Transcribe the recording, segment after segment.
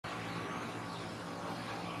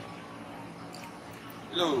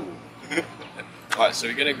Hello. Alright, so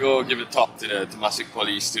we're gonna go give a talk to the Temasek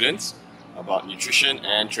Poly students about nutrition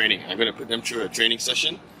and training. I'm gonna put them through a training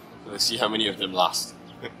session. Let's see how many of them last.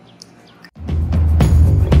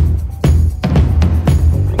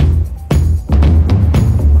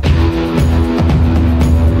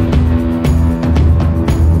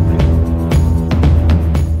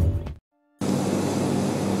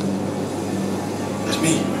 That's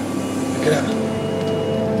me. Look it up.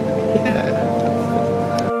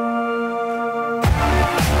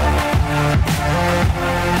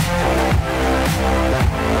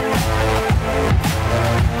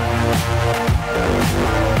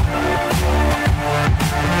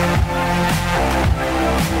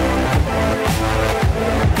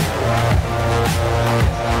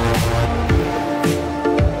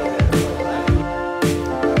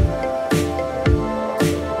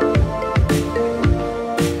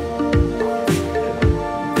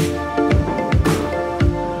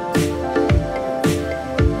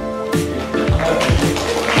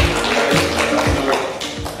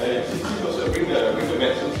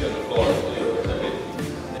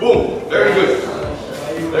 Boom! Very good.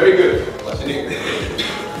 Very good. What's your name?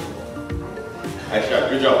 Nice shot.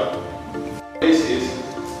 Good job. This is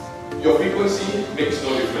your frequency makes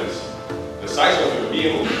no difference. The size of your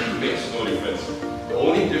meal makes no difference. The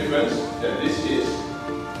only difference that this is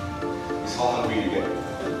how hungry you get.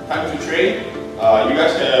 Time to train. You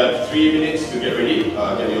guys have 3 minutes to get ready.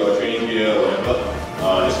 Get your training gear or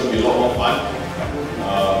whatever. It's gonna be a lot more fun.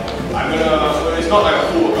 It's not like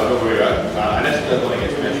a full workout, don't worry, right? Unless you guys want to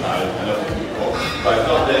get smashed, I love to do it all. But if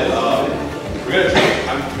not, then we're going to train.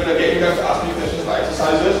 I'm going to get you guys to ask me questions about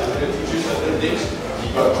exercises. I'm going to teach you certain things.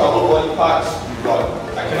 You've got trouble body parts. You've got,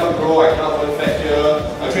 I cannot grow, I cannot burn fat here.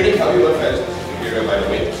 Training can't be burn fat in a specific area, by the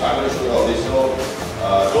way. So I'm going to show you all this. So,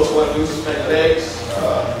 those who want to do spread legs,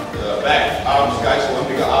 the back, arms, guys who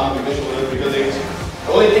want bigger arms, bigger shoulders, bigger legs.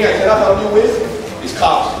 The only thing I cannot help you with is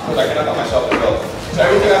calves, because I cannot help myself as well. So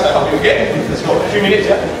everything else I help you get. Let's go. 3 minutes,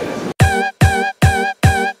 yeah?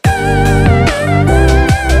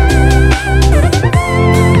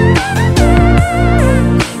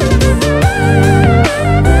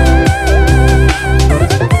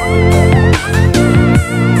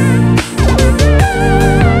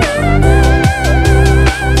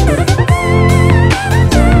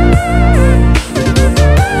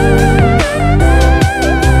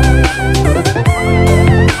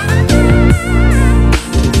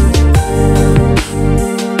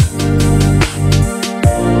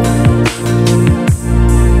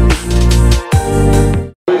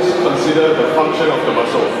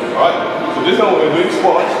 This one, when we're doing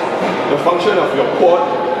squats, the function of your quad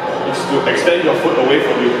is to extend your foot away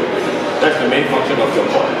from you. That's the main function of your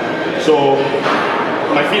quad. So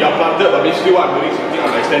my feet are planted, but basically what I'm doing is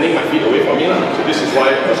I'm extending my feet away from me. So this is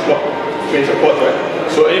why the squat trains your quads, right?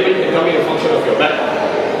 So anybody can tell me the function of your back.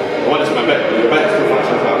 What is my back? Your back is two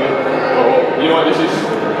functions. You know what this is?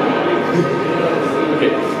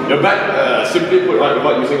 Okay. Your back, simply put, right,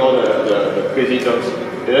 without using all the crazy terms.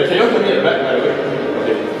 Can you tell me the back, by the way?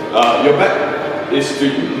 Okay. Your back is to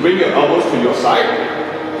bring your elbows to your side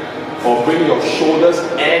or bring your shoulders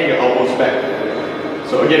and your elbows back.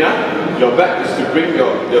 So again, your back is to bring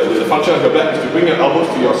the function of your back is to bring your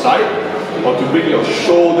elbows to your side or to bring your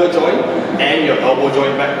shoulder joint and your elbow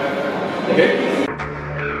joint back. Okay?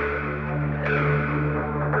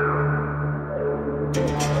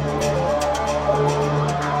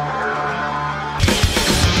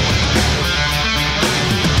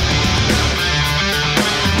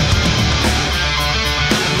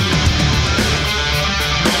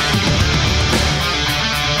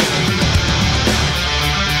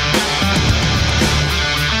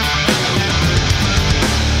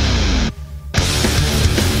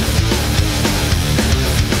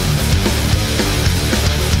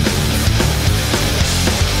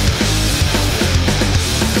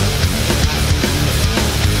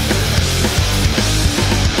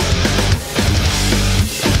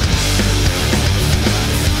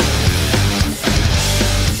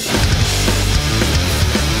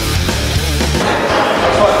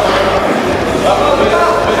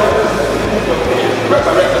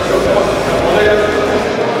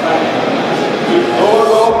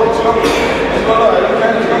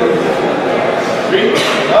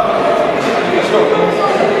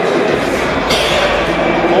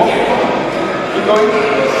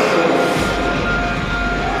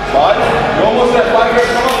 You're almost at 5 here.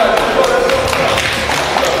 Come on, guys.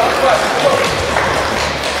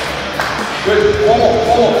 Good. One more.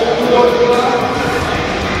 Good.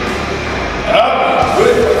 Up.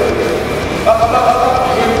 Good. Up.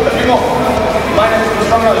 Good. A few more. Minus.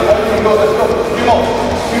 Stronger. Let's go. 3 more.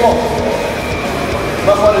 3 more.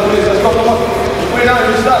 Last one is this. Let's go, come on. You put it down,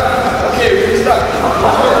 you start. Okay, we restart.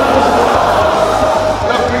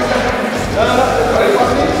 No. Are you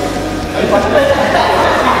passing? Are you passing?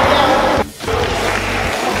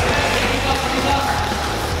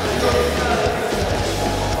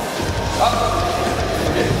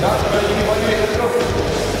 Let's go.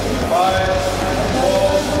 5, 4,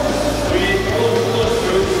 3, 2,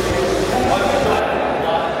 1.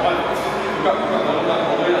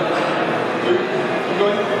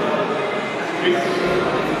 Keep going. 3,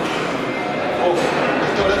 4.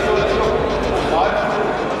 Let's go. 5.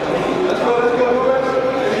 Let's go.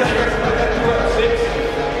 6,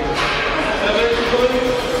 7, keep going.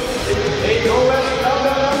 8, go west. Down.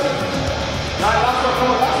 9, last one, come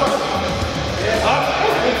on, last one. Up.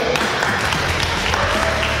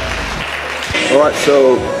 Alright, so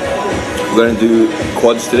we're going to do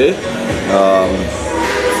quads today.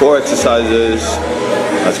 4 exercises.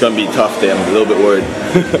 That's going to be tough today, I'm a little bit worried.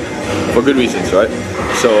 For good reasons, right?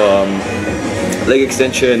 So leg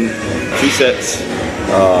extension, 3 sets.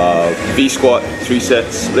 V squat, 3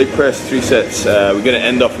 sets. Leg press, 3 sets. We're going to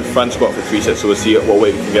end off with front squat for 3 sets, so we'll see what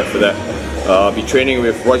weight we can get for that. I'll be training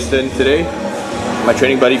with Royston today. My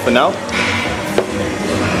training buddy for now.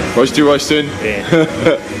 Royston.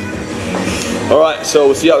 Yeah. Alright, so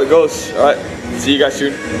we'll see how it goes. Alright, see you guys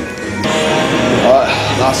soon. Alright,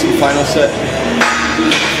 last and final set.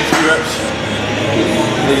 50 reps.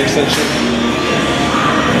 Leg extension.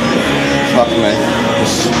 Fuck man,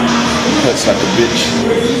 this hurts like a bitch.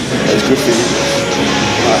 But it's good for you.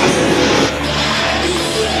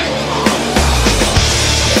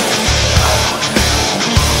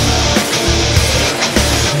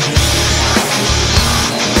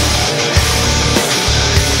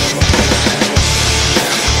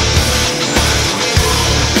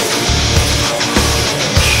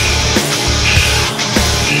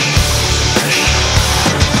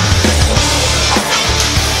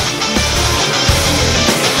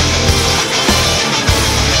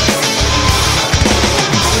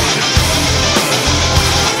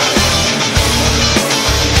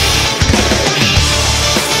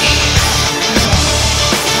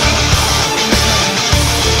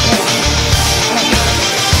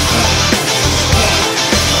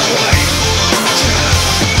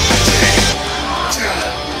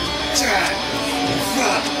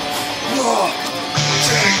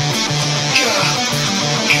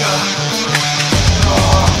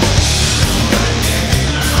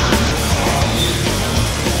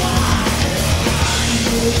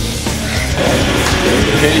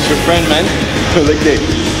 Okay, it's your friend, man. Leg day.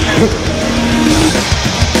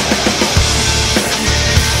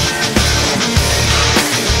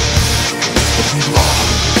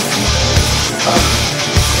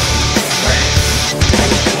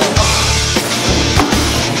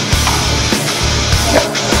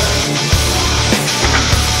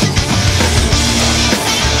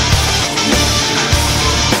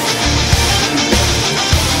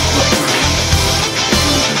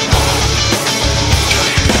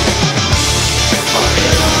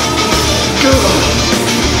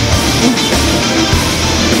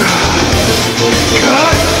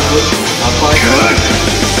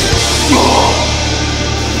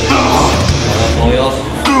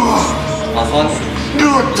 Last one.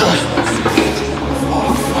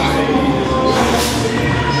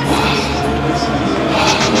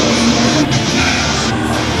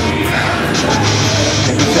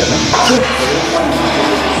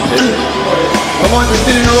 Come on,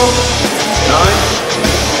 15 in a row. 9,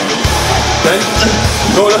 10.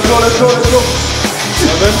 Go, let's go. 11.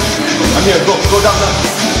 I'm here, go down.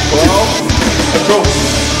 12. Let's go.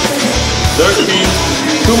 13.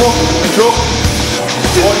 2 more. Control.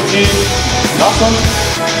 14. Last one.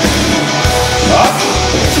 Up.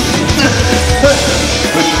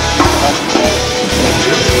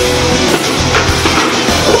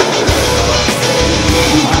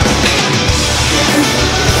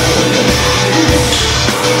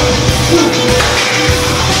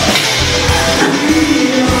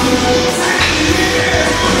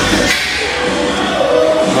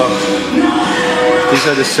 These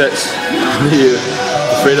are the sets you're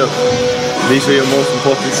afraid of. These are your most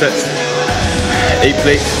important sets. 8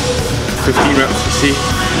 plates, 15 reps to see if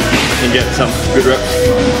you can get some good reps.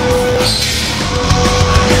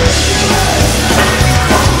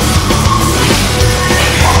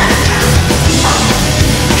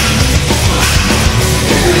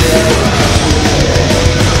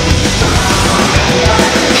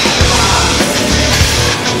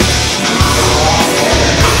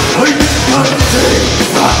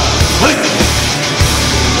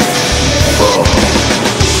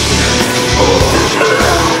 Oh.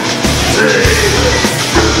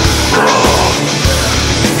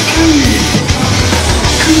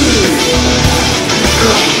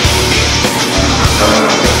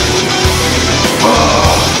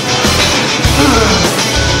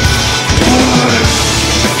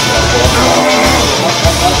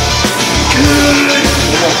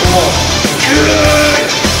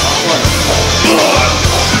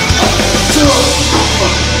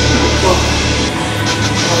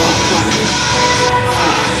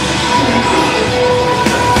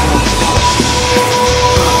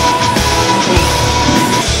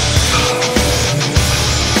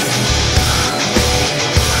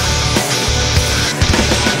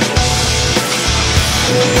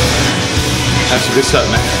 That's a good start,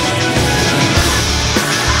 man.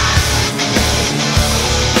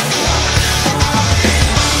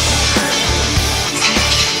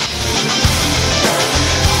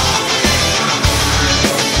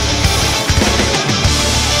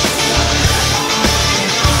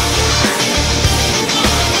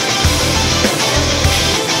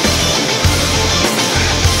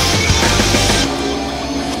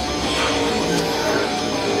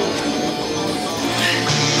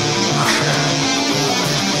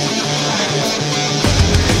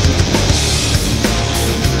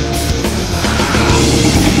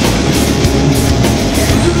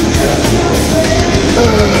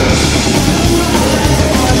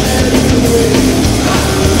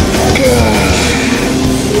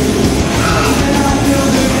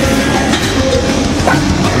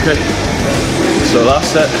 Okay, so last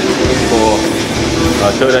set for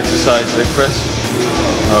our third exercise, leg press.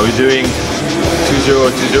 We're doing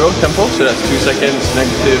 2-0-2-0 tempo, so that's 2 seconds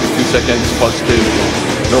negative, 2 seconds positive,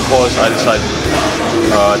 no pause either side.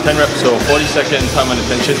 10 reps, so 40 second time and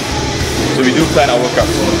attention. So we do plan our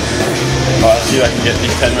workouts. Let's see if I can get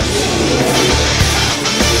these 10 reps.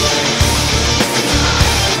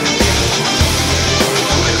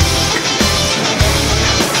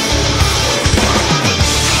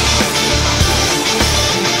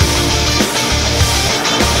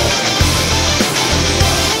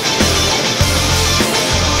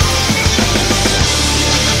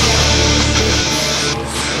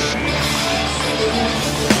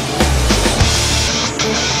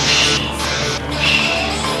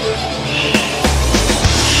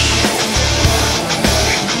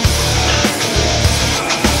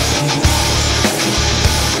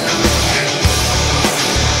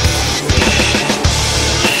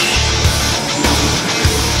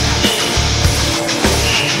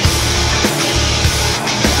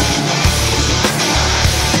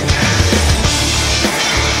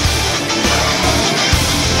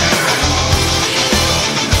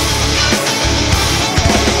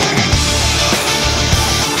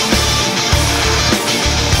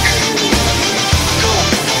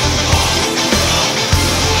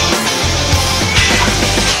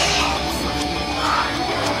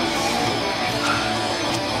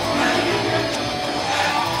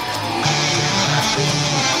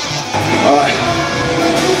 Alright,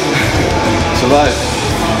 survive.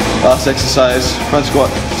 Last exercise, front squat,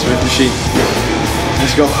 Smith machine.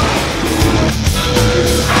 Let's go.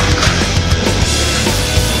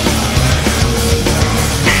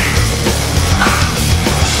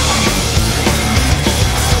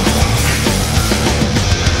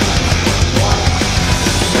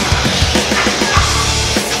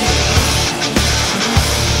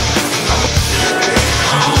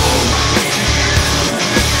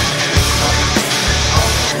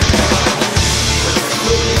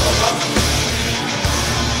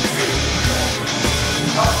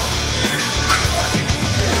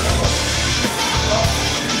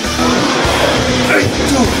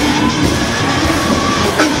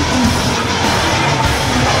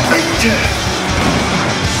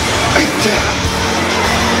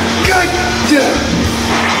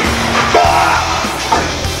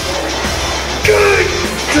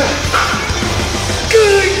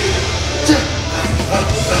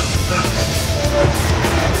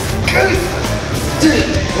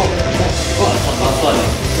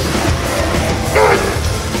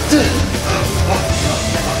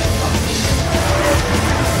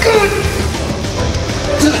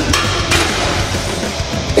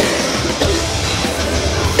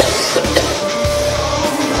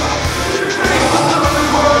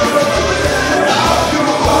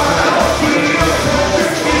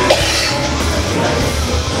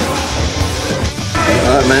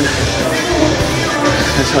 Alright man,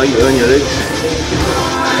 that's how you earn your legs.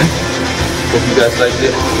 Hope you guys liked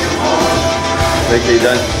it. Leg day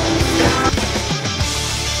done.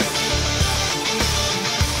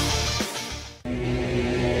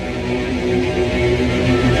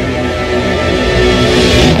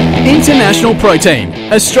 International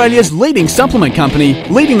Protein, Australia's leading supplement company,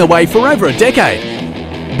 leading the way for over a decade.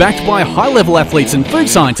 Backed by high-level athletes and food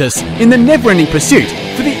scientists in the never-ending pursuit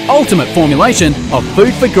for the ultimate formulation of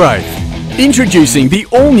food for growth. Introducing the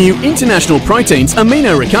all-new International Protein's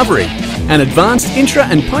Amino Recovery, an advanced intra-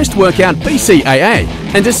 and post-workout BCAA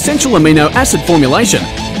and essential amino acid formulation,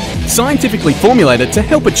 scientifically formulated to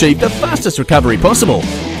help achieve the fastest recovery possible,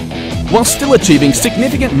 while still achieving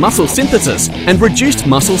significant muscle synthesis and reduced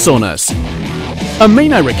muscle soreness.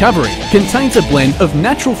 Amino Recovery contains a blend of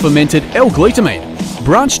natural fermented L-glutamine,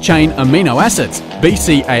 branched-chain amino acids,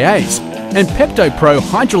 BCAAs, and peptopro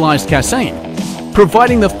hydrolyzed casein,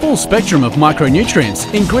 Providing the full spectrum of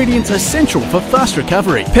micronutrients, ingredients essential for fast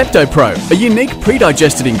recovery. PeptoPro, a unique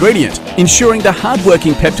pre-digested ingredient, ensuring the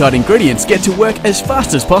hard-working peptide ingredients get to work as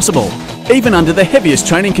fast as possible, even under the heaviest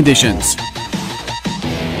training conditions.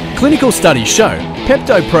 Clinical studies show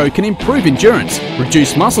PeptoPro can improve endurance,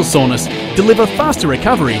 reduce muscle soreness, deliver faster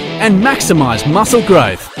recovery, and maximise muscle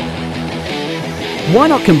growth. Why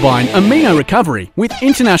not combine amino recovery with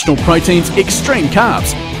International Protein's extreme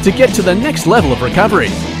carbs to get to the next level of recovery?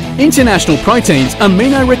 International Protein's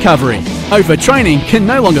amino recovery. Overtraining can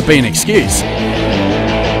no longer be an excuse.